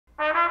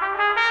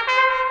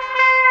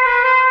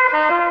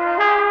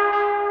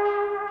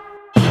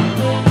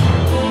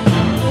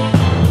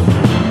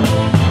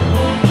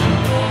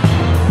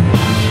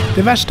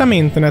Det värsta med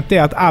internet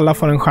är att alla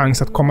får en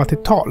chans att komma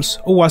till tals,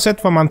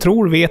 oavsett vad man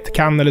tror, vet,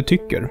 kan eller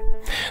tycker.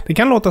 Det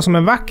kan låta som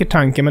en vacker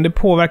tanke, men det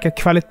påverkar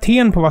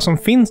kvaliteten på vad som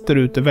finns där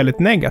ute väldigt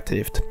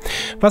negativt.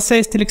 Vad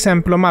sägs till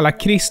exempel om alla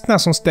kristna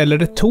som ställer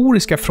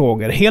retoriska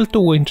frågor, helt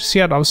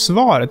ointresserade av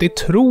svaret, i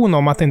tron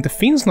om att det inte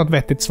finns något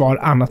vettigt svar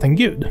annat än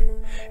Gud?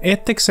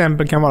 Ett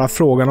exempel kan vara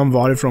frågan om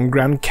varifrån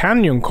Grand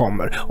Canyon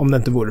kommer, om det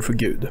inte vore för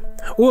Gud.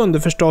 Och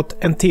underförstått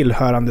en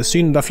tillhörande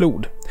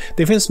syndaflod.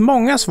 Det finns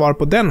många svar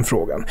på den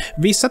frågan.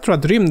 Vissa tror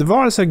att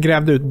rymdvarelser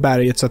grävde ut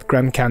berget så att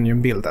Grand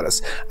Canyon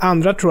bildades.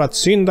 Andra tror att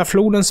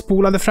syndafloden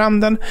spolade fram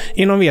den.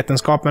 Inom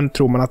vetenskapen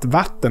tror man att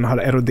vatten har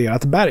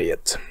eroderat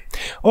berget.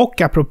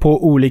 Och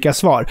apropå olika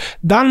svar,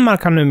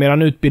 Danmark har numera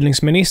en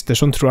utbildningsminister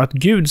som tror att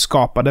Gud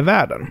skapade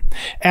världen.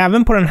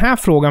 Även på den här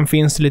frågan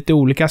finns det lite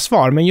olika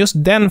svar, men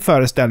just den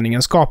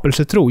föreställningen,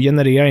 skapelsetro,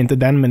 genererar inte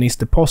den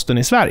ministerposten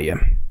i Sverige.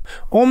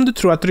 Om du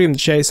tror att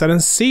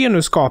rymdkejsaren ser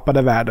nu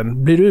skapade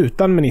världen, blir du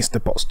utan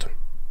ministerpost.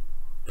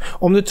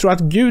 Om du tror att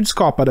Gud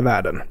skapade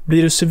världen,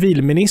 blir du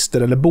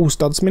civilminister eller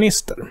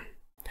bostadsminister.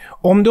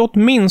 Om du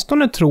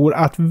åtminstone tror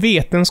att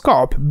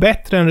vetenskap,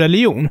 bättre än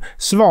religion,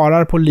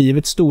 svarar på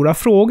livets stora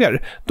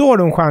frågor, då har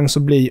du en chans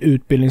att bli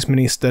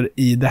utbildningsminister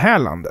i det här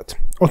landet.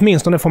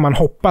 Åtminstone får man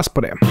hoppas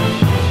på det.